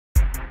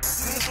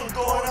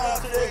going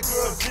out to that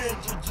girl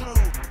Ginger Jew.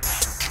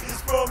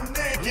 It's from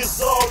Nick,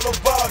 it's all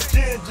about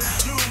Ginger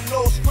Jew.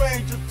 No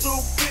stranger to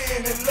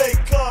being in Lake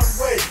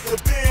Conway. To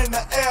be in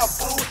the air,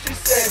 boo, she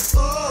said,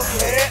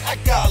 man, I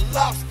got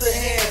lobster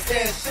hands.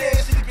 And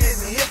she's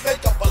getting hit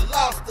back up a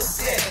lobster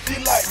den. She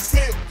like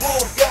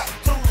Pitbull, got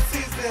 2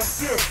 seasons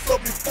pure. So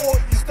before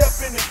you step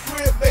in the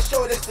crib, make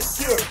sure they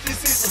secure. She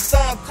sees some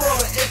sign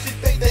color and she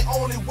think they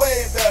only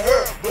way that her